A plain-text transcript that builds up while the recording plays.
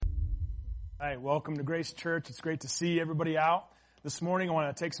All right, welcome to Grace Church. It's great to see everybody out this morning. I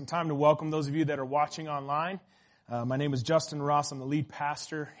want to take some time to welcome those of you that are watching online. My name is Justin Ross. I'm the lead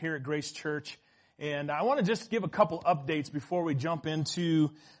pastor here at Grace Church. And I want to just give a couple updates before we jump into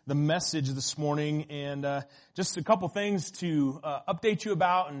the message this morning. And just a couple things to update you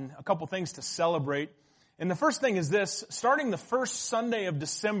about and a couple things to celebrate. And the first thing is this. Starting the first Sunday of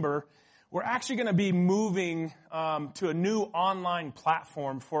December, we're actually going to be moving to a new online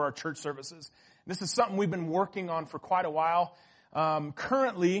platform for our church services. This is something we've been working on for quite a while.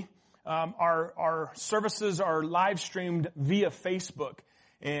 Currently, our services are live streamed via Facebook.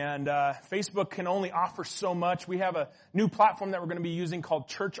 And Facebook can only offer so much. We have a new platform that we're going to be using called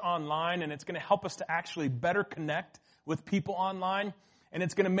Church Online, and it's going to help us to actually better connect with people online. And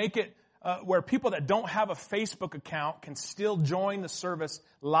it's going to make it where people that don't have a Facebook account can still join the service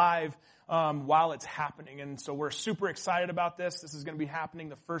live while it's happening. And so we're super excited about this. This is going to be happening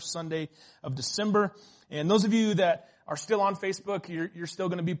the first Sunday of December. And those of you that are still on Facebook, you're still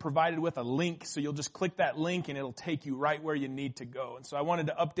going to be provided with a link. So you'll just click that link and it'll take you right where you need to go. And so I wanted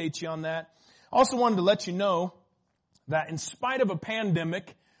to update you on that. I also wanted to let you know that in spite of a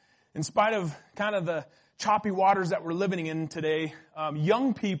pandemic, in spite of kind of the choppy waters that we're living in today,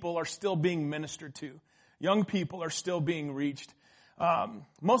 young people are still being ministered to. Young people are still being reached.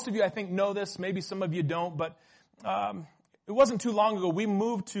 Most of you, I think, know this. Maybe some of you don't, but it wasn't too long ago we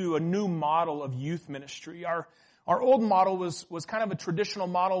moved to a new model of youth ministry. Our old model was kind of a traditional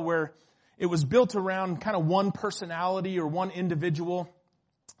model where it was built around kind of one personality or one individual.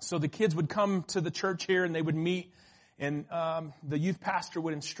 So the kids would come to the church here and they would meet, and the youth pastor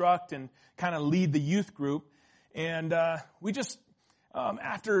would instruct and kind of lead the youth group. And we just,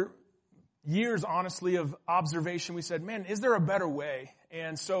 after years, honestly, of observation, we said, man, is there a better way?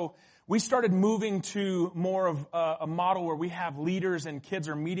 And so we started moving to more of a model where we have leaders and kids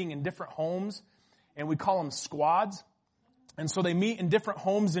are meeting in different homes, and we call them squads. And so they meet in different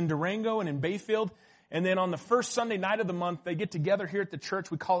homes in Durango and in Bayfield. And then on the first Sunday night of the month, they get together here at the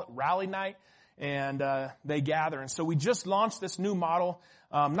church. We call it Rally Night. And they gather. And so we just launched this new model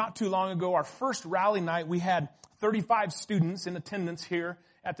not too long ago. Our first rally night, we had 35 students in attendance here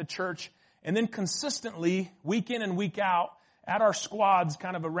at the church. And then consistently, week in and week out, at our squads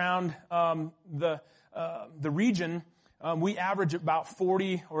kind of around the region, we average about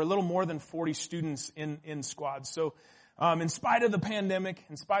 40 or a little more than 40 students in squads. So in spite of the pandemic,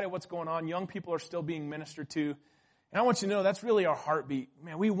 in spite of what's going on, young people are still being ministered to. And I want you to know that's really our heartbeat.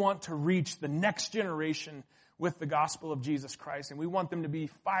 Man, we want to reach the next generation with the gospel of Jesus Christ. And we want them to be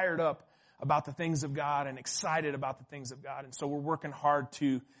fired up about the things of God and excited about the things of God. And so we're working hard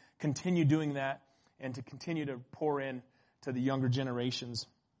to continue doing that and to continue to pour in to the younger generations.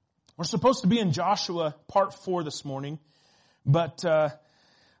 We're supposed to be in Joshua part 4 this morning, but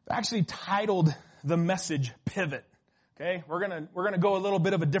actually titled the message Pivot. Okay, we're gonna go a little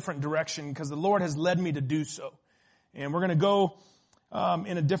bit of a different direction because the Lord has led me to do so. And we're going to go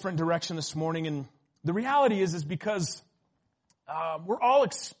in a different direction this morning. And the reality is because we're all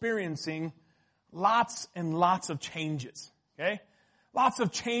experiencing lots and lots of changes. Okay? Lots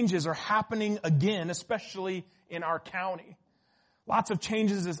of changes are happening again, especially in our county. Lots of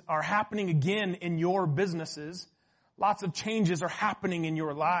changes are happening again in your businesses. Lots of changes are happening in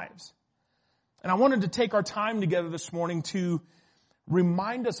your lives. And I wanted to take our time together this morning to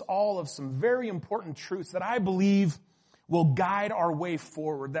remind us all of some very important truths that I believe will guide our way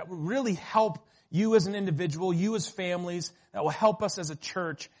forward, that will really help you as an individual, you as families, that will help us as a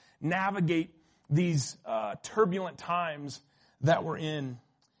church navigate these turbulent times that we're in.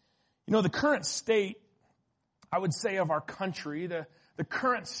 You know, the current state, I would say, of our country, the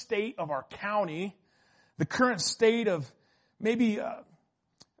current state of our county, the current state of maybe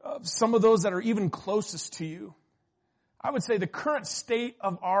of some of those that are even closest to you, I would say the current state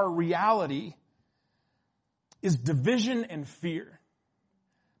of our reality is division and fear.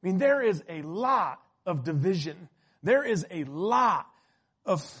 I mean, there is a lot of division. There is a lot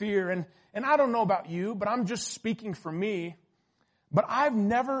of fear. And I don't know about you, but I'm just speaking for me. But I've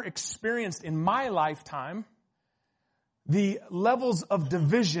never experienced in my lifetime the levels of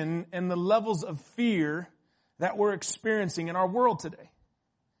division and the levels of fear that we're experiencing in our world today.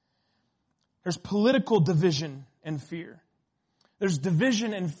 There's political division and fear. There's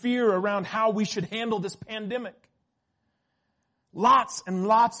division and fear around how we should handle this pandemic. Lots and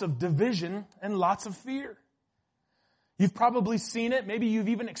lots of division and lots of fear. You've probably seen it. Maybe you've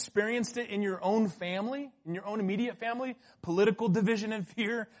even experienced it in your own family, in your own immediate family. Political division and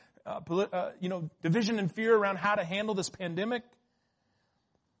fear, division and fear around how to handle this pandemic.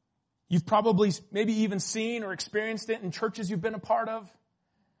 You've probably maybe even seen or experienced it in churches you've been a part of.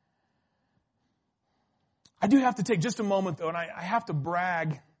 I do have to take just a moment, though, and I have to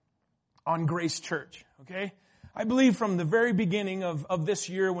brag on Grace Church, okay? I believe from the very beginning of this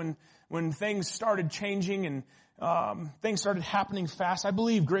year when things started changing and things started happening fast, I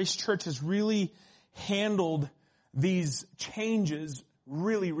believe Grace Church has really handled these changes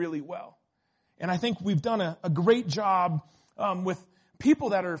really, really well. And I think we've done a great job with people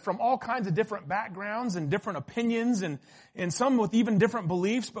that are from all kinds of different backgrounds and different opinions and some with even different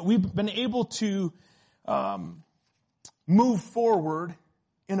beliefs, but we've been able to move forward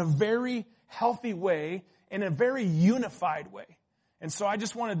in a very healthy way, in a very unified way. And so I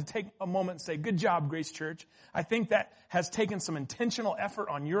just wanted to take a moment and say, good job, Grace Church. I think that has taken some intentional effort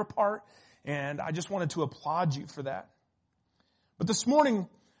on your part, and I just wanted to applaud you for that. But this morning,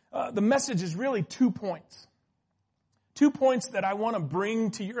 the message is really 2 points. 2 points that I want to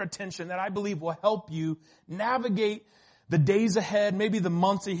bring to your attention that I believe will help you navigate the days ahead, maybe the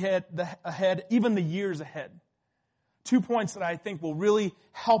months ahead, even the years ahead. 2 points that I think will really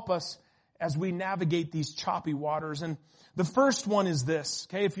help us as we navigate these choppy waters. And the first one is this,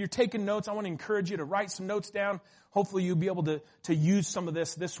 okay? If you're taking notes, I want to encourage you to write some notes down. Hopefully you'll be able to use some of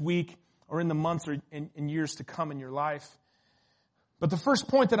this week or in the months or in years to come in your life. But the first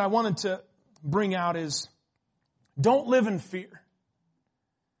point that I wanted to bring out is, don't live in fear.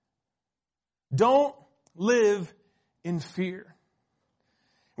 Don't live in fear.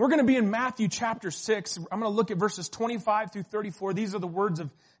 We're going to be in Matthew chapter 6. I'm going to look at verses 25 through 34. These are the words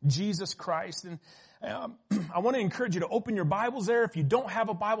of Jesus Christ. And I want to encourage you to open your Bibles there. If you don't have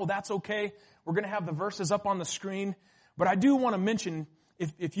a Bible, that's okay. We're going to have the verses up on the screen. But I do want to mention,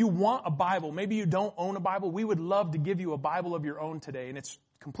 if you want a Bible, maybe you don't own a Bible, we would love to give you a Bible of your own today. And it's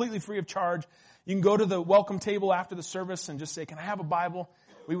completely free of charge. You can go to the welcome table after the service and just say, can I have a Bible?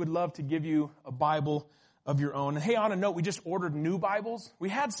 We would love to give you a Bible of your own. And hey, on a note, we just ordered new Bibles. We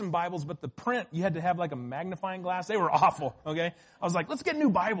had some Bibles, but the print, you had to have like a magnifying glass. They were awful, okay? I was like, let's get new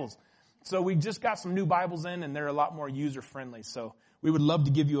Bibles. So we just got some new Bibles in, and they're a lot more user-friendly. So we would love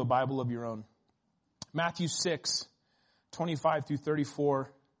to give you a Bible of your own. Matthew 6, 25 through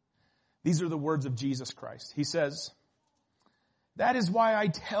 34. These are the words of Jesus Christ. He says, "That is why I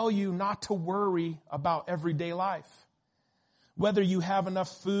tell you not to worry about everyday life, whether you have enough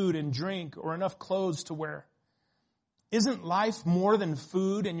food and drink or enough clothes to wear. Isn't life more than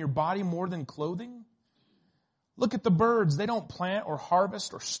food and your body more than clothing? Look at the birds. They don't plant or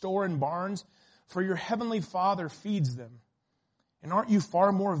harvest or store in barns, for your heavenly Father feeds them. And aren't you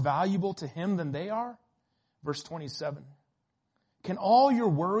far more valuable to Him than they are?" Verse 27. "Can all your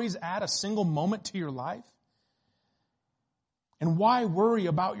worries add a single moment to your life? And why worry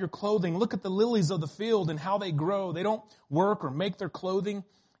about your clothing? Look at the lilies of the field and how they grow. They don't work or make their clothing.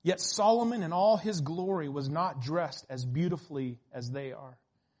 Yet Solomon in all his glory was not dressed as beautifully as they are."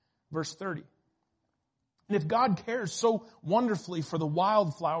 Verse 30. "And if God cares so wonderfully for the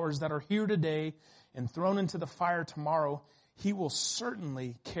wildflowers that are here today and thrown into the fire tomorrow, He will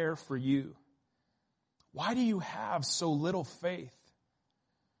certainly care for you. Why do you have so little faith?"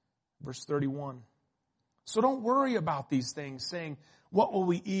 Verse 31. "So don't worry about these things, saying, what will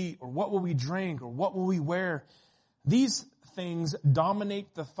we eat, or what will we drink, or what will we wear? These things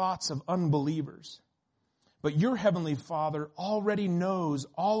dominate the thoughts of unbelievers. But your heavenly Father already knows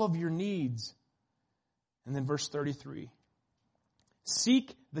all of your needs." And then verse 33.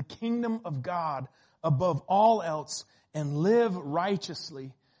 "Seek the kingdom of God above all else and live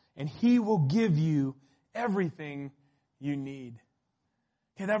righteously, and He will give you everything you need."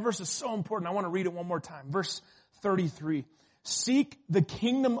 Okay, that verse is so important. I want to read it one more time. Verse 33. "Seek the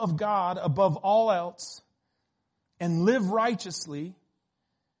kingdom of God above all else and live righteously,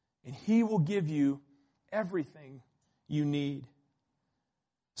 and He will give you everything you need."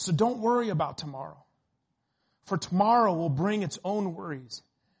 So don't worry about tomorrow, for tomorrow will bring its own worries.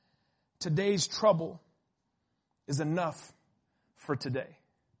 Today's trouble is enough for today.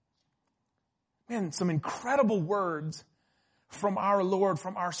 Man, some incredible words from our Lord,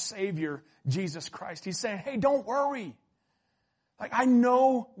 from our Savior, Jesus Christ. He's saying, hey, don't worry. Like, I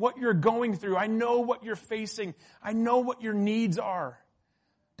know what you're going through. I know what you're facing. I know what your needs are.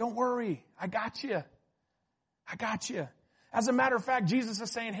 Don't worry. I got you. I got you. As a matter of fact, Jesus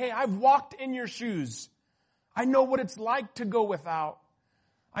is saying, hey, I've walked in your shoes. I know what it's like to go without.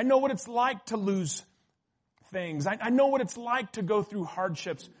 I know what it's like to lose things. I know what it's like to go through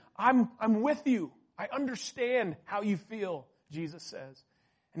hardships. I'm with you. I understand how you feel, Jesus says.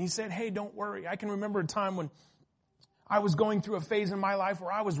 And He said, hey, don't worry. I can remember a time when I was going through a phase in my life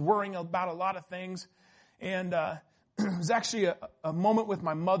where I was worrying about a lot of things. And it was actually a moment with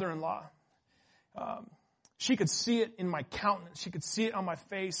my mother-in-law. She could see it in my countenance. She could see it on my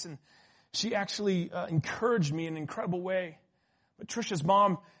face. And she actually encouraged me in an incredible way. But Trisha's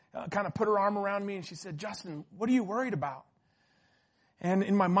mom kind of put her arm around me and she said, Justin, what are you worried about? And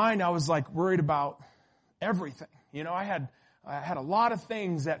in my mind, I was like worried about everything. You know, I had a lot of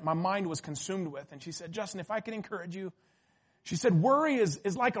things that my mind was consumed with. And she said, Justin, if I can encourage you, she said, worry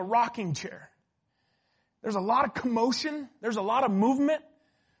is like a rocking chair. There's a lot of commotion. There's a lot of movement,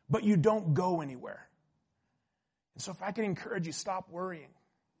 but you don't go anywhere. And so if I can encourage you, stop worrying.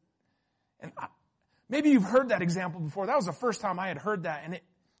 And maybe you've heard that example before. That was the first time I had heard that, and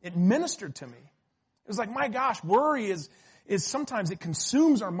it ministered to me. It was like, my gosh, worry is sometimes it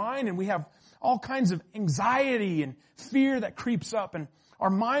consumes our mind, and we have all kinds of anxiety and fear that creeps up, and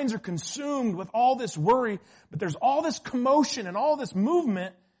our minds are consumed with all this worry, but there's all this commotion and all this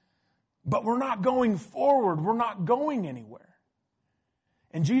movement, but we're not going forward. We're not going anywhere.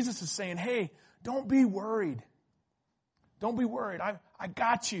 And Jesus is saying, hey, don't be worried. Don't be worried. I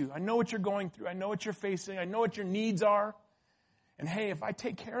got you. I know what you're going through. I know what you're facing. I know what your needs are. And hey, if I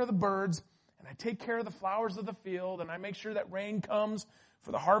take care of the birds and I take care of the flowers of the field and I make sure that rain comes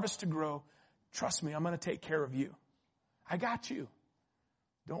for the harvest to grow, trust me, I'm going to take care of you. I got you.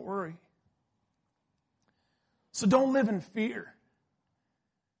 Don't worry. So don't live in fear.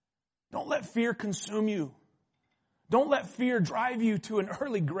 Don't let fear consume you. Don't let fear drive you to an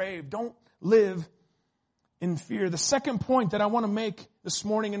early grave. Don't live in fear. The second point that I want to make this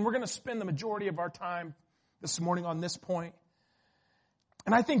morning, and we're going to spend the majority of our time this morning on this point,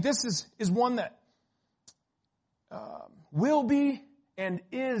 and I think this is one that will be and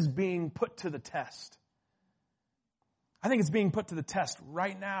is being put to the test. I think it's being put to the test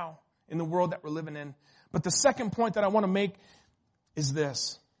right now in the world that we're living in. But the second point that I want to make is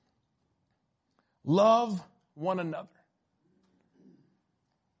this. Love one another.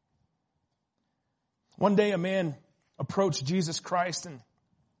 One day a man approached Jesus Christ, and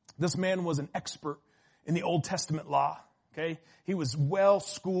this man was an expert in the Old Testament law. Okay? He was well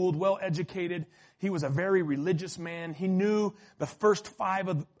schooled, well educated. He was a very religious man. He knew the first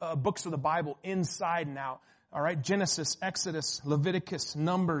 5 books of the Bible inside and out. All right? Genesis, Exodus, Leviticus,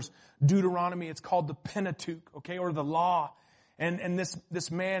 Numbers, Deuteronomy. It's called the Pentateuch, okay, or the law. And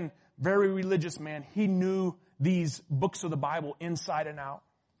this man, very religious man, he knew these books of the Bible inside and out.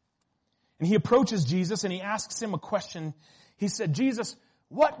 And he approaches Jesus and he asks him a question. He said, Jesus,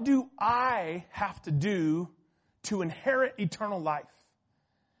 what do I have to do to inherit eternal life?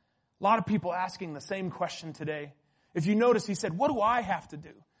 A lot of people asking the same question today. If you notice, he said, what do I have to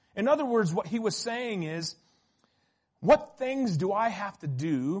do? In other words, what he was saying is, what things do I have to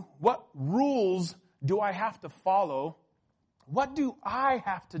do? What rules do I have to follow? What do I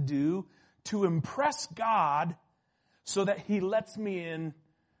have to do to impress God so that He lets me in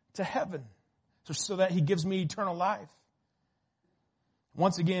to heaven? So that He gives me eternal life.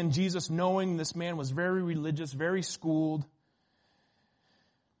 Once again, Jesus, knowing this man was very religious, very schooled.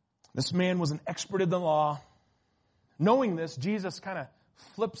 This man was an expert in the law. Knowing this, Jesus kind of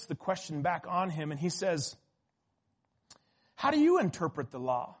flips the question back on him and He says, how do you interpret the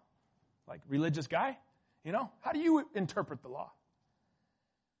law? Like, religious guy, you know, how do you interpret the law?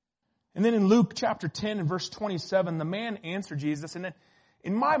 And then in Luke chapter 10 and verse 27, the man answered Jesus. And then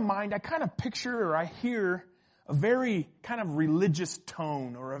in my mind, I kind of picture or I hear a very kind of religious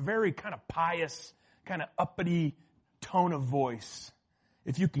tone or a very kind of pious, kind of uppity tone of voice.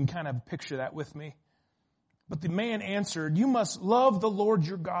 If you can kind of picture that with me. But the man answered, you must love the Lord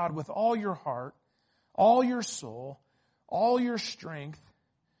your God with all your heart, all your soul, all your strength,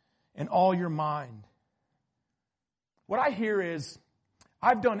 and all your mind. What I hear is,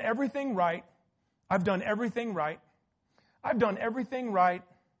 I've done everything right. I've done everything right. I've done everything right.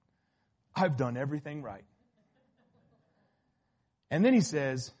 I've done everything right. And then he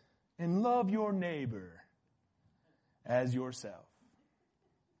says, and love your neighbor as yourself.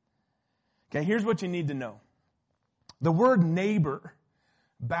 Okay, here's what you need to know. The word neighbor,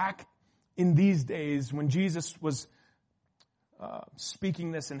 back in these days when Jesus was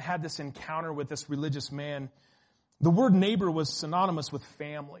speaking this and had this encounter with this religious man, the word neighbor was synonymous with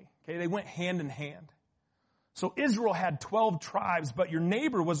family. Okay, they went hand in hand. So Israel had 12 tribes, but your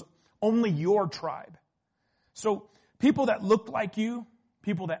neighbor was only your tribe. So people that looked like you,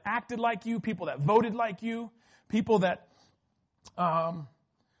 people that acted like you, people that voted like you, people that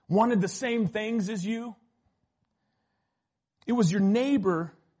wanted the same things as you. It was your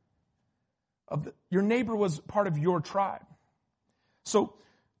neighbor. Your neighbor was part of your tribe. So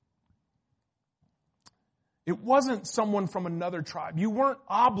it wasn't someone from another tribe. You weren't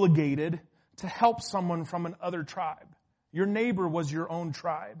obligated to help someone from another tribe. Your neighbor was your own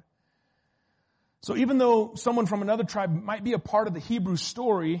tribe. So even though someone from another tribe might be a part of the Hebrew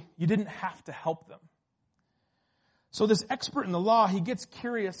story, you didn't have to help them. So this expert in the law, he gets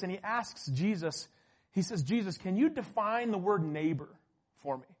curious and he asks Jesus, he says, Jesus, can you define the word neighbor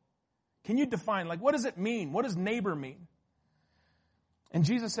for me? Can you define, what does it mean? What does neighbor mean? And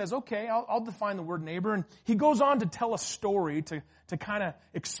Jesus says, okay, I'll define the word neighbor. And he goes on to tell a story to kind of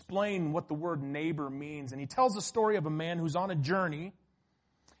explain what the word neighbor means. And he tells the story of a man who's on a journey.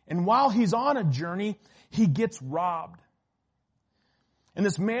 And while he's on a journey, he gets robbed. And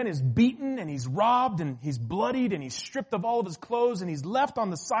this man is beaten and he's robbed and he's bloodied and he's stripped of all of his clothes and he's left on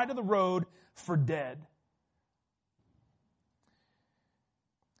the side of the road for dead.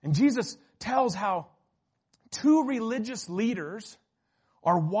 And Jesus tells how two religious leaders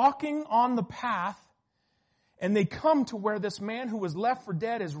are walking on the path and they come to where this man who was left for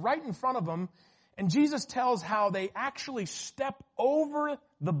dead is right in front of them. And Jesus tells how they actually step over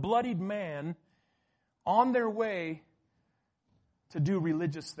the bloodied man on their way to do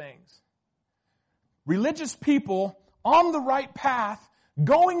religious things. Religious people on the right path,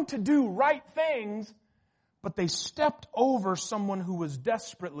 going to do right things, but they stepped over someone who was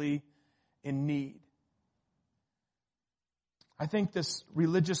desperately in need. I think this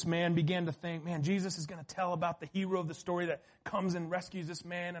religious man began to think, man, Jesus is going to tell about the hero of the story that comes and rescues this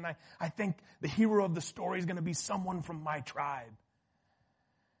man, and I think the hero of the story is going to be someone from my tribe.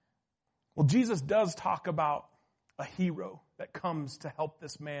 Well, Jesus does talk about a hero that comes to help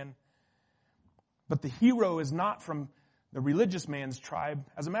this man, but the hero is not from the religious man's tribe.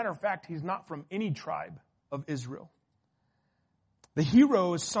 As a matter of fact, he's not from any tribe of Israel. The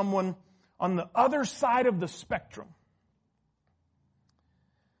hero is someone on the other side of the spectrum.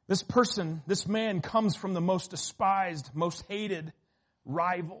 This person, this man comes from the most despised, most hated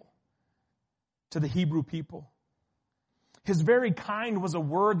rival to the Hebrew people. His very kind was a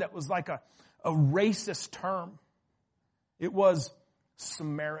word that was like a racist term. It was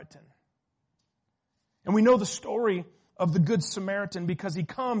Samaritan. And we know the story of the Good Samaritan because he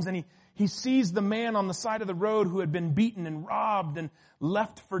comes and he sees the man on the side of the road who had been beaten and robbed and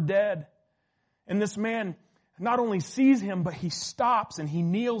left for dead. And this man not only sees him, but he stops and he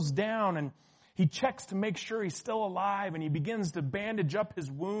kneels down and he checks to make sure he's still alive and he begins to bandage up his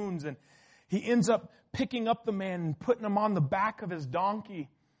wounds and he ends up picking up the man and putting him on the back of his donkey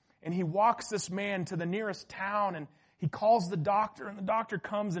and he walks this man to the nearest town and he calls the doctor and the doctor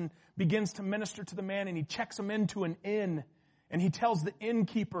comes and begins to minister to the man and he checks him into an inn and he tells the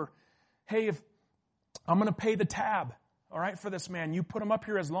innkeeper, hey, if I'm going to pay the tab, all right, for this man. You put him up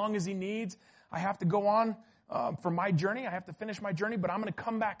here as long as he needs. I have to go on for my journey. I have to finish my journey, but I'm going to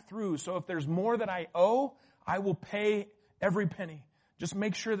come back through. So if there's more that I owe, I will pay every penny. Just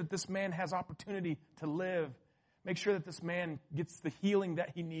make sure that this man has opportunity to live. Make sure that this man gets the healing that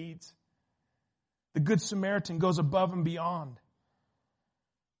he needs. The Good Samaritan goes above and beyond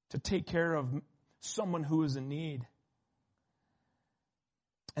to take care of someone who is in need.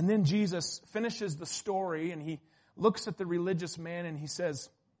 And then Jesus finishes the story and he looks at the religious man and he says,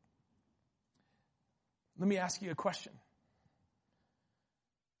 let me ask you a question.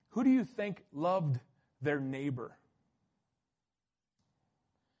 Who do you think loved their neighbor?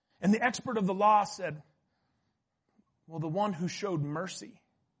 And the expert of the law said, well, the one who showed mercy.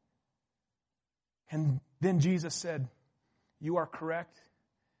 And then Jesus said, you are correct.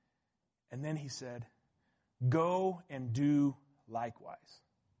 And then he said, go and do likewise.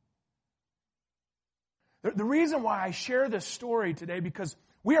 The reason why I share this story today, because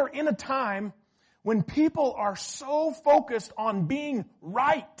we are in a time when people are so focused on being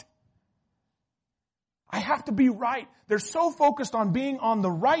right. I have to be right. They're so focused on being on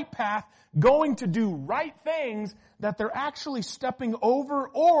the right path, going to do right things, that they're actually stepping over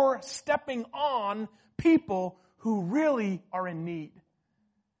or stepping on people who really are in need.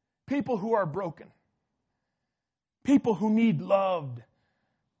 People who are broken. People who need loved.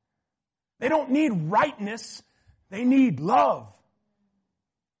 They don't need rightness. They need love.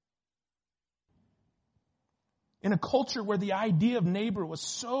 In a culture where the idea of neighbor was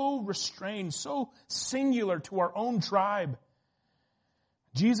so restrained, so singular to our own tribe,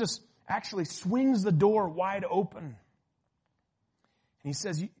 Jesus actually swings the door wide open. And he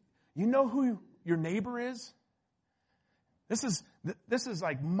says, you know who your neighbor is? This is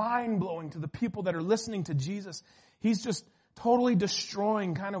like mind-blowing to the people that are listening to Jesus. He's just totally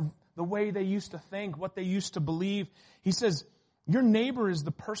destroying kind of the way they used to think, what they used to believe. He says, your neighbor is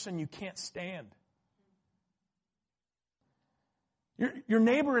the person you can't stand. Your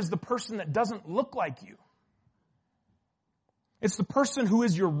neighbor is the person that doesn't look like you. It's the person who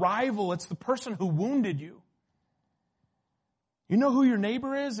is your rival. It's the person who wounded you. You know who your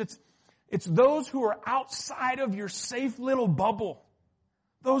neighbor is? It's those who are outside of your safe little bubble.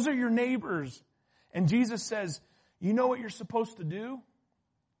 Those are your neighbors. And Jesus says, you know what you're supposed to do?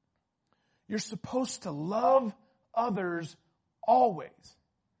 You're supposed to love others always.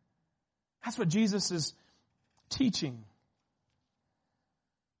 That's what Jesus is teaching.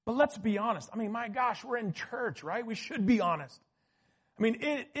 But let's be honest. I mean, my gosh, we're in church, right? We should be honest. I mean,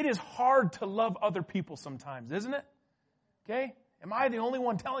 it is hard to love other people sometimes, isn't it? Okay? Am I the only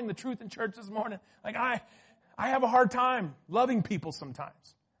one telling the truth in church this morning? Like, I have a hard time loving people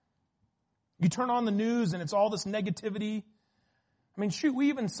sometimes. You turn on the news and it's all this negativity. I mean, shoot, we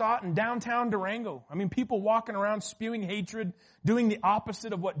even saw it in downtown Durango. I mean, people walking around spewing hatred, doing the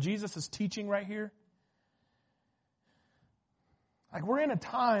opposite of what Jesus is teaching right here. Like, we're in a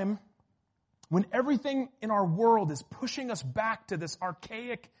time when everything in our world is pushing us back to this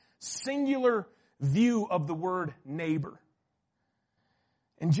archaic, singular view of the word neighbor.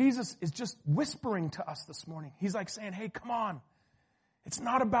 And Jesus is just whispering to us this morning. He's like saying, hey, come on. It's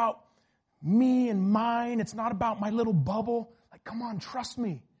not about me and mine. It's not about my little bubble. Like, come on, trust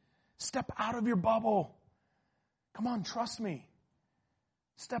me. Step out of your bubble. Come on, trust me.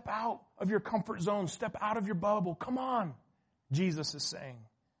 Step out of your comfort zone. Step out of your bubble. Come on, Jesus is saying.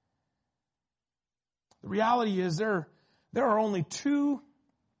 The reality is there are only two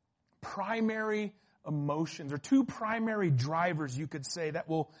primary emotions, or two primary drivers, you could say, that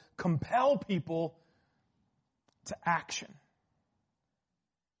will compel people to action.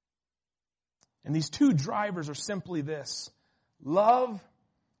 And these two drivers are simply this: love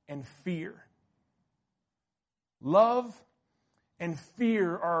and fear. Love and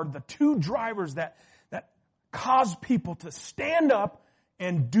fear are the two drivers that cause people to stand up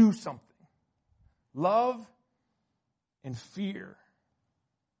and do something. Love and fear.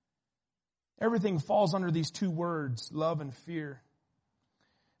 Everything falls under these two words, love and fear.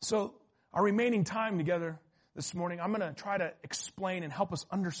 So our remaining time together this morning, I'm going to try to explain and help us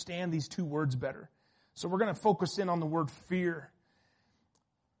understand these two words better. So we're going to focus in on the word fear.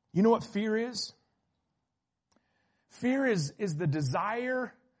 You know what fear is? Fear is the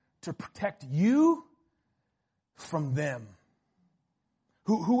desire to protect you from them.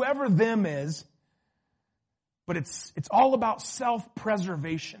 Whoever them is, but it's all about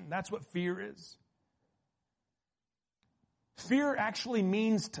self-preservation. That's what fear is. Fear actually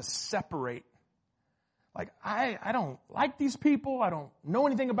means to separate. Like, I don't like these people. I don't know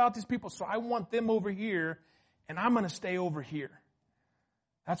anything about these people, so I want them over here, and I'm going to stay over here.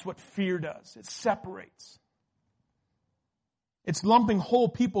 That's what fear does. It separates. It's lumping whole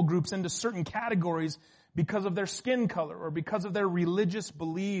people groups into certain categories because of their skin color, or because of their religious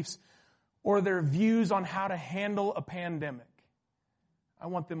beliefs, or their views on how to handle a pandemic. I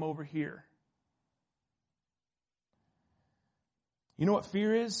want them over here. You know what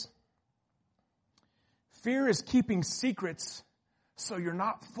fear is? Fear is keeping secrets so you're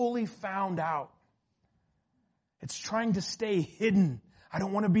not fully found out. It's trying to stay hidden. I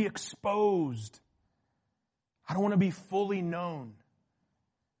don't want to be exposed. I don't want to be fully known.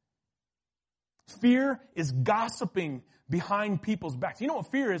 Fear is gossiping behind people's backs. You know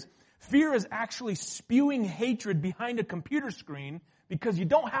what fear is? Fear is actually spewing hatred behind a computer screen because you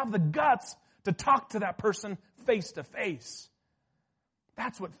don't have the guts to talk to that person face to face.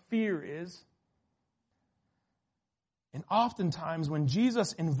 That's what fear is. And oftentimes when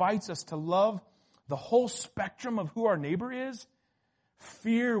Jesus invites us to love the whole spectrum of who our neighbor is,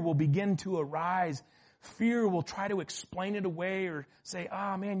 fear will begin to arise. Fear will try to explain it away or say,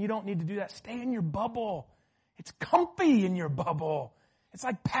 man, you don't need to do that. Stay in your bubble. It's comfy in your bubble. It's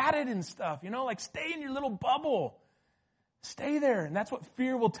like padded and stuff, like stay in your little bubble. Stay there. And that's what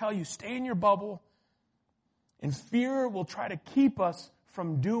fear will tell you. Stay in your bubble. And fear will try to keep us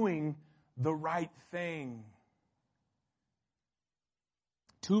from doing the right thing.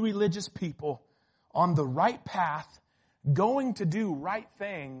 Two religious people on the right path, going to do right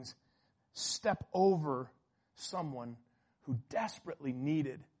things, step over someone who desperately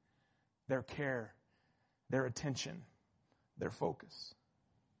needed their care, their attention, their focus.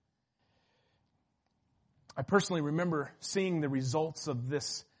 I personally remember seeing the results of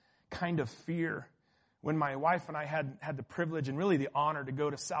this kind of fear when my wife and I had the privilege and really the honor to go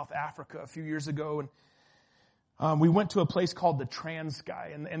to South Africa a few years ago. And we went to a place called the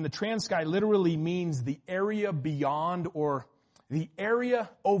Transkei. And the Transkei literally means the area beyond, or the area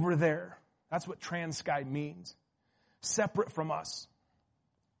over there. That's what Transkei means. Separate from us.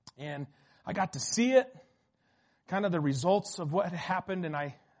 And I got to see it, kind of the results of what had happened, and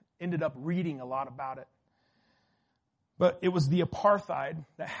I ended up reading a lot about it. But it was the apartheid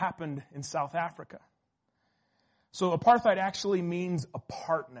that happened in South Africa. So apartheid actually means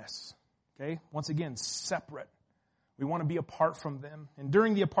apartness. Okay? Once again, separate. We want to be apart from them. And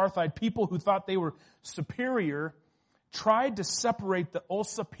during the apartheid, people who thought they were superior tried to separate the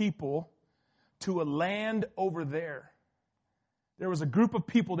Xhosa people to a land over there. There was a group of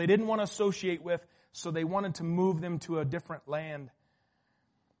people they didn't want to associate with, so they wanted to move them to a different land.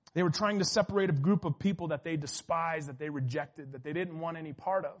 They were trying to separate a group of people that they despised, that they rejected, that they didn't want any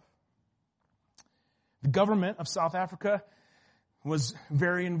part of. The government of South Africa was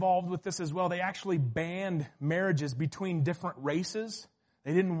very involved with this as well. They actually banned marriages between different races.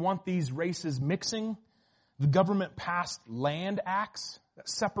 They didn't want these races mixing. The government passed land acts that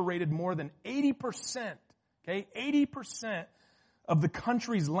separated more than 80%, okay, 80% of the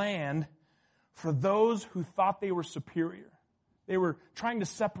country's land for those who thought they were superior. They were trying to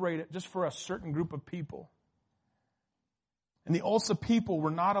separate it just for a certain group of people. And the Xhosa people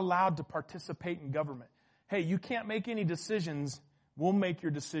were not allowed to participate in government. Hey, you can't make any decisions. We'll make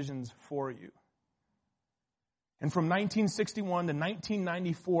your decisions for you. And from 1961 to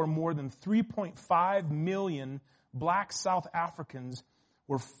 1994, more than 3.5 million black South Africans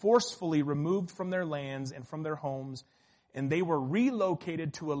were forcefully removed from their lands and from their homes, and they were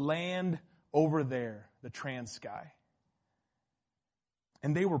relocated to a land over there, the Transkei.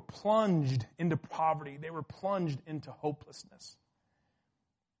 And they were plunged into poverty. They were plunged into hopelessness.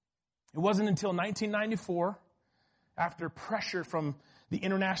 It wasn't until 1994, after pressure from the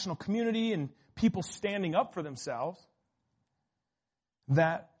international community and people standing up for themselves,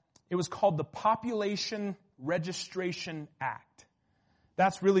 that it was called the Population Registration Act.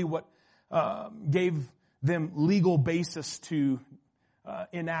 That's really what gave them legal basis to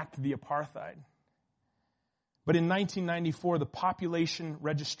enact the apartheid. But in 1994, the Population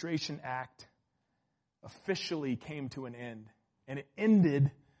Registration Act officially came to an end. And it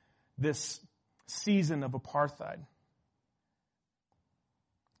ended this season of apartheid.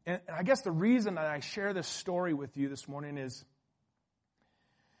 And I guess the reason that I share this story with you this morning is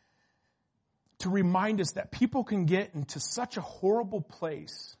to remind us that people can get into such a horrible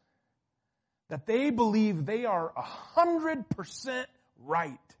place that they believe they are 100%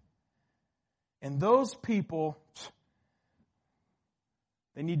 right. And those people,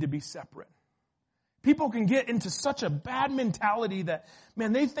 they need to be separate. People can get into such a bad mentality that,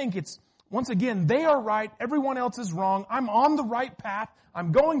 man, they think it's, once again, they are right, everyone else is wrong, I'm on the right path,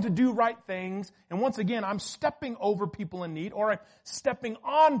 I'm going to do right things, and once again, I'm stepping over people in need, or I'm stepping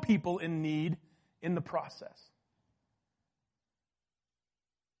on people in need in the process.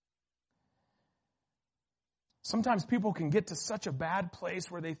 Sometimes people can get to such a bad place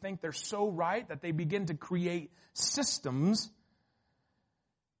where they think they're so right that they begin to create systems.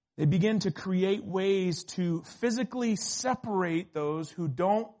 They begin to create ways to physically separate those who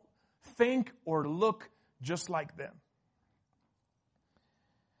don't think or look just like them.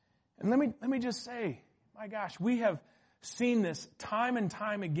 And let me just say, my gosh, we have seen this time and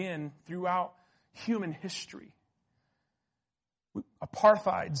time again throughout human history.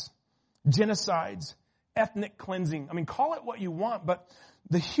 Apartheids, genocides, ethnic cleansing. I mean, call it what you want, but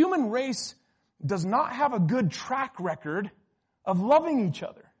the human race does not have a good track record of loving each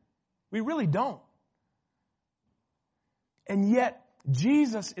other. We really don't. And yet,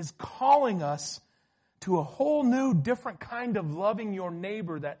 Jesus is calling us to a whole new, different kind of loving your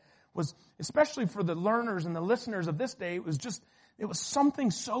neighbor that was, especially for the learners and the listeners of this day, it was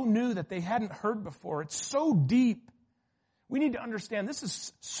something so new that they hadn't heard before. It's so deep. We need to understand this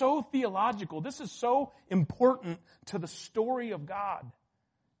is so theological. This is so important to the story of God.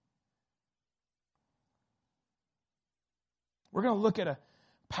 We're going to look at a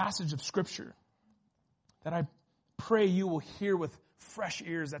passage of Scripture that I pray you will hear with fresh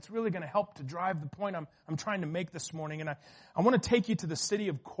ears. That's really going to help to drive the point I'm trying to make this morning. And I want to take you to the city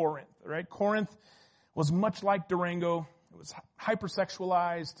of Corinth. Right? Corinth was much like Durango. It was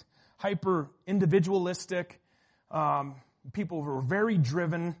hypersexualized, hyper-individualistic. People were very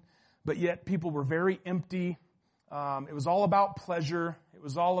driven, but yet people were very empty. It was all about pleasure. It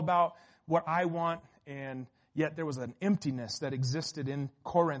was all about what I want, and yet there was an emptiness that existed in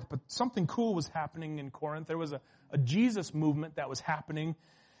Corinth. But something cool was happening in Corinth. There was a Jesus movement that was happening,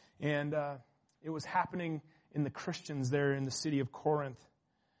 and it was happening in the Christians there in the city of Corinth.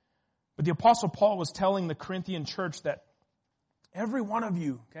 But the Apostle Paul was telling the Corinthian church that every one of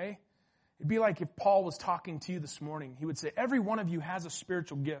you, okay, it'd be like if Paul was talking to you this morning. He would say, every one of you has a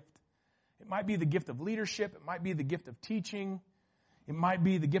spiritual gift. It might be the gift of leadership. It might be the gift of teaching. It might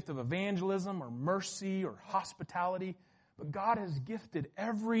be the gift of evangelism or mercy or hospitality. But God has gifted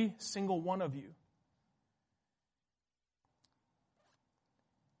every single one of you.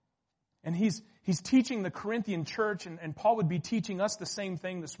 And he's teaching the Corinthian church, and Paul would be teaching us the same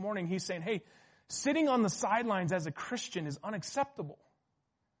thing this morning. He's saying, hey, sitting on the sidelines as a Christian is unacceptable.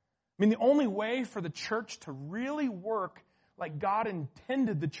 I mean, the only way for the church to really work like God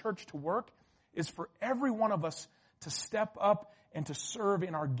intended the church to work is for every one of us to step up and to serve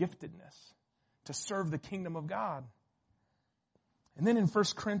in our giftedness, to serve the kingdom of God. And then in 1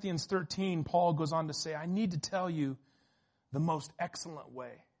 Corinthians 13, Paul goes on to say, I need to tell you the most excellent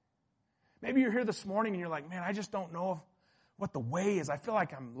way. Maybe you're here this morning and you're like, man, I just don't know what the way is. I feel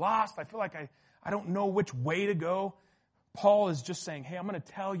like I'm lost. I feel like I don't know which way to go. Paul is just saying, hey, I'm going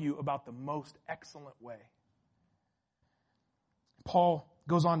to tell you about the most excellent way. Paul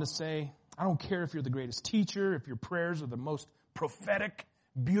goes on to say, I don't care if you're the greatest teacher, if your prayers are the most prophetic,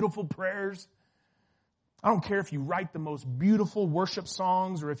 beautiful prayers. I don't care if you write the most beautiful worship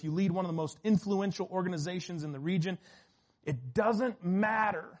songs or if you lead one of the most influential organizations in the region. It doesn't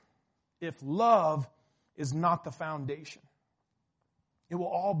matter if love is not the foundation. It will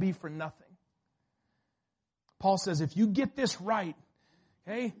all be for nothing. Paul says, if you get this right,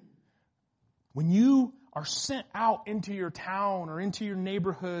 okay, when you are sent out into your town or into your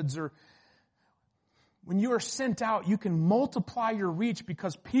neighborhoods, or when you are sent out, you can multiply your reach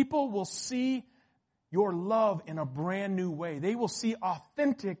because people will see your love in a brand new way. They will see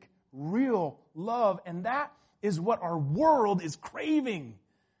authentic, real love, and that is what our world is craving.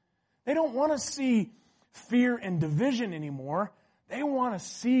 They don't want to see fear and division anymore. They want to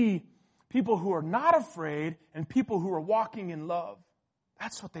see people who are not afraid and people who are walking in love.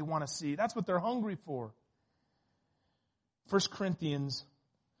 That's what they want to see. That's what they're hungry for. 1 Corinthians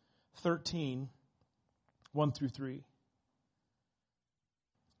 13, 1 through 3.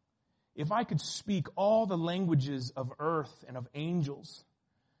 If I could speak all the languages of earth and of angels,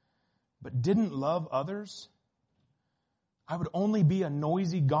 but didn't love others, I would only be a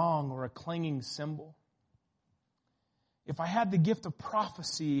noisy gong or a clanging cymbal. If I had the gift of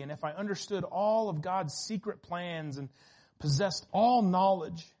prophecy and if I understood all of God's secret plans and possessed all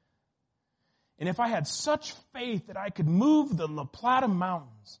knowledge, and if I had such faith that I could move the La Plata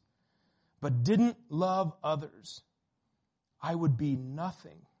mountains, but didn't love others, I would be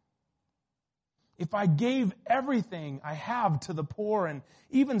nothing. If I gave everything I have to the poor and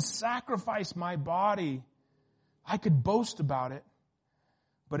even sacrificed my body, I could boast about it.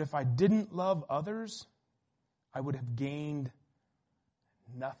 But if I didn't love others, I would have gained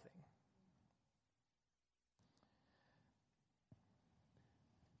nothing.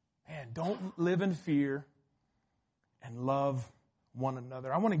 Man, don't live in fear and love one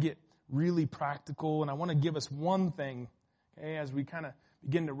another. I want to get really practical, and I want to give us one thing, okay, as we kind of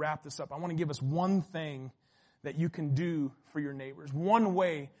begin to wrap this up. I want to give us one thing that you can do for your neighbors, one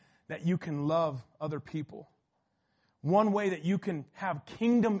way that you can love other people, one way that you can have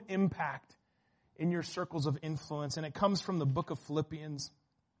kingdom impact in your circles of influence, and it comes from the book of Philippians.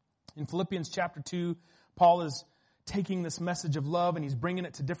 In Philippians chapter 2, Paul is taking this message of love and he's bringing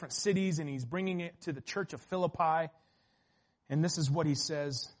it to different cities and he's bringing it to the church of Philippi. And this is what he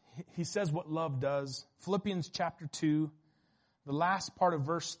says. He says what love does. Philippians chapter 2, the last part of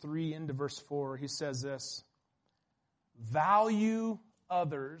verse 3 into verse 4, he says this: value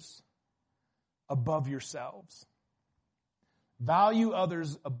others above yourselves. Value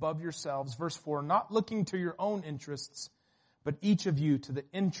others above yourselves. Verse 4, not looking to your own interests, but each of you to the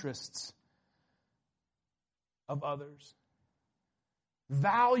interests of others.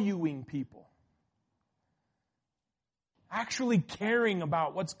 Valuing people. Actually caring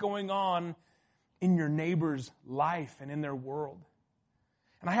about what's going on in your neighbor's life and in their world.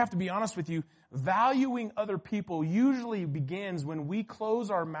 And I have to be honest with you, valuing other people usually begins when we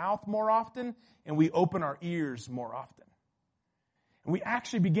close our mouth more often and we open our ears more often. And we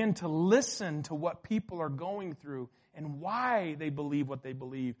actually begin to listen to what people are going through and why they believe what they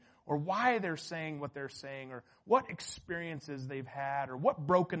believe, or why they're saying what they're saying, or what experiences they've had, or what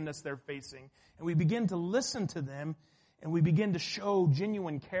brokenness they're facing. And we begin to listen to them, and we begin to show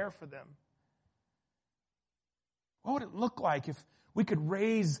genuine care for them. What would it look like if we could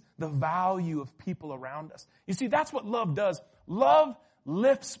raise the value of people around us? You see, that's what love does. Love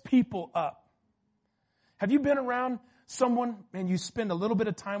lifts people up. Have you been around someone and you spend a little bit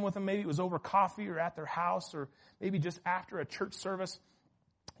of time with them? Maybe it was over coffee or at their house, or maybe just after a church service.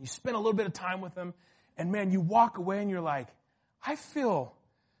 You spend a little bit of time with them, and man, you walk away and you're like, I feel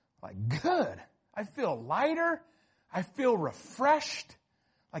like good. I feel lighter. I feel refreshed.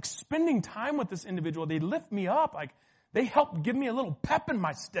 Like spending time with this individual, they lift me up. Like they help give me a little pep in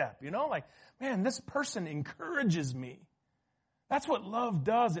my step, you know? Like, man, this person encourages me. That's what love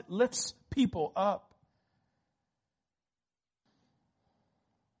does. It lifts people up.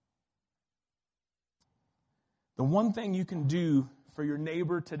 The one thing you can do for your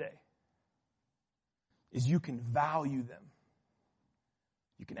neighbor today is you can value them.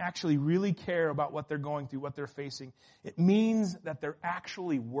 You can actually really care about what they're going through, what they're facing. It means that they're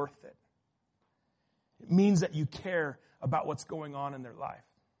actually worth it. It means that you care about what's going on in their life.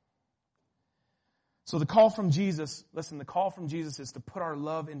 So the call from Jesus, listen, the call from Jesus is to put our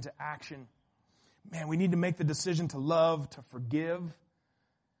love into action. Man, we need to make the decision to love, to forgive,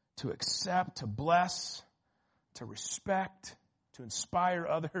 to accept, to bless, to respect, to inspire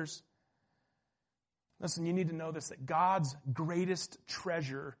others. Listen, you need to know this, that God's greatest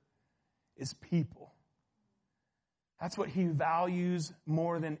treasure is people. That's what He values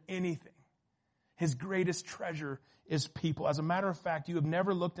more than anything. His greatest treasure is people. As a matter of fact, you have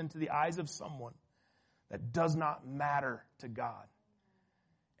never looked into the eyes of someone that does not matter to God.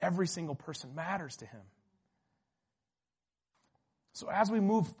 Every single person matters to Him. So as we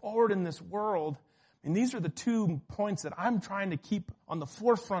move forward in this world, and these are the 2 points that I'm trying to keep on the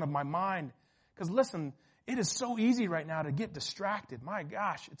forefront of my mind. Because listen, it is so easy right now to get distracted. My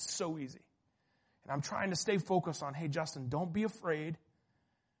gosh, it's so easy. And I'm trying to stay focused on, hey, Justin, don't be afraid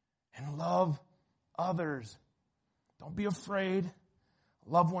and love others. Don't be afraid.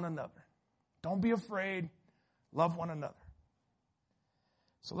 Love one another. Don't be afraid. Love one another.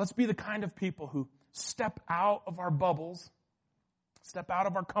 So let's be the kind of people who step out of our bubbles, step out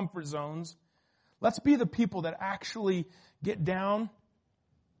of our comfort zones. Let's be the people that actually get down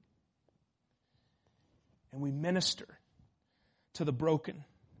and we minister to the broken.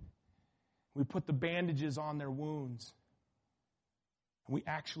 We put the bandages on their wounds. We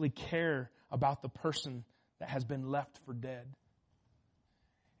actually care about the person that has been left for dead.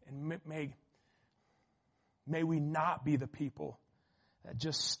 And may we not be the people that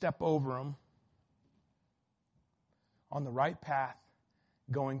just step over them on the right path,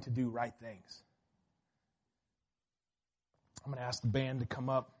 going to do right things. I'm going to ask the band to come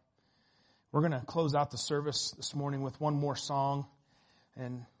up. We're going to close out the service this morning with one more song.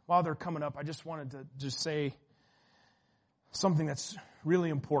 And while they're coming up, I just wanted to just say something that's really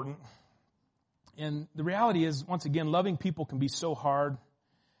important. And the reality is, once again, loving people can be so hard.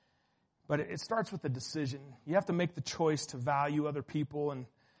 But it starts with a decision. You have to make the choice to value other people. And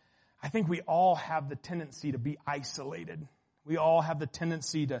I think we all have the tendency to be isolated. We all have the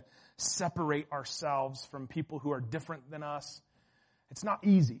tendency to separate ourselves from people who are different than us. It's not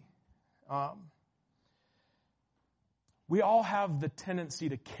easy. We all have the tendency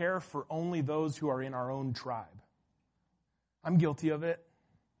to care for only those who are in our own tribe. I'm guilty of it.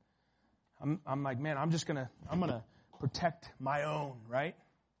 I'm like, man, I'm gonna protect my own, right?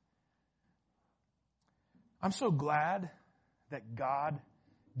 I'm so glad that God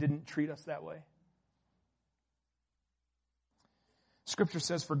didn't treat us that way. Scripture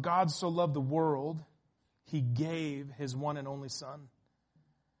says, for God so loved the world, He gave His one and only Son.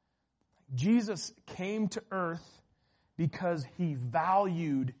 Jesus came to earth because He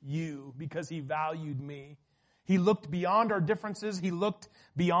valued you, because He valued me. He looked beyond our differences. He looked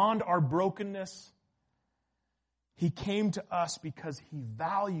beyond our brokenness. He came to us because He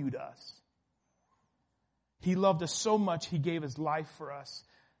valued us. He loved us so much, He gave His life for us.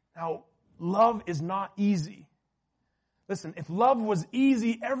 Now, love is not easy. Listen, if love was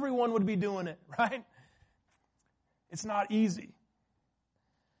easy, everyone would be doing it, right? It's not easy.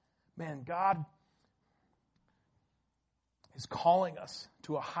 Man, God is calling us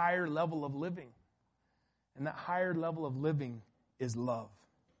to a higher level of living. And that higher level of living is love.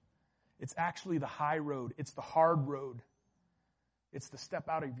 It's actually the high road. It's the hard road. It's the step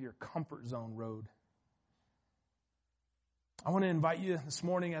out of your comfort zone road. I want to invite you this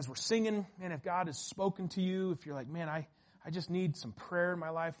morning as we're singing, man, if God has spoken to you, if you're like, man, I just need some prayer in my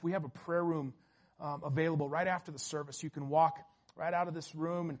life, we have a prayer room available right after the service. You can walk right out of this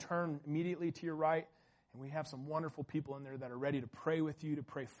room and turn immediately to your right, and we have some wonderful people in there that are ready to pray with you, to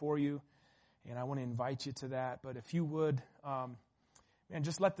pray for you, and I want to invite you to that. But if you would, man,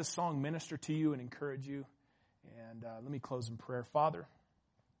 just let this song minister to you and encourage you, and let me close in prayer. Father,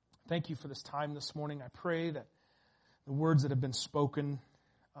 thank you for this time this morning. I pray that the words that have been spoken,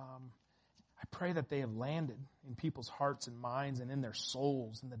 I pray that they have landed in people's hearts and minds and in their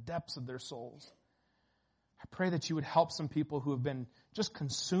souls, in the depths of their souls. I pray that you would help some people who have been just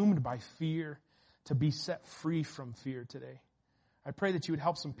consumed by fear to be set free from fear today. I pray that you would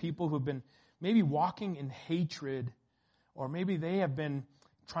help some people who have been maybe walking in hatred, or maybe they have been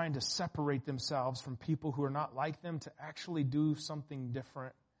trying to separate themselves from people who are not like them, to actually do something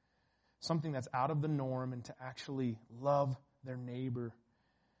different, something that's out of the norm, and to actually love their neighbor,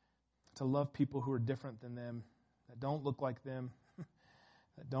 to love people who are different than them, that don't look like them,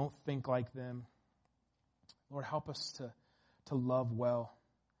 that don't think like them. Lord, help us to love well.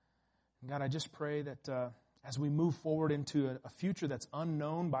 And God, I just pray that as we move forward into a future that's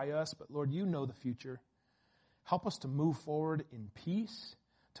unknown by us, but Lord, you know the future. Help us to move forward in peace,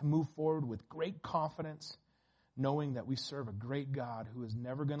 to move forward with great confidence, knowing that we serve a great God who is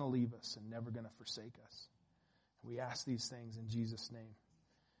never going to leave us and never going to forsake us. We ask these things in Jesus' name.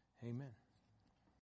 Amen.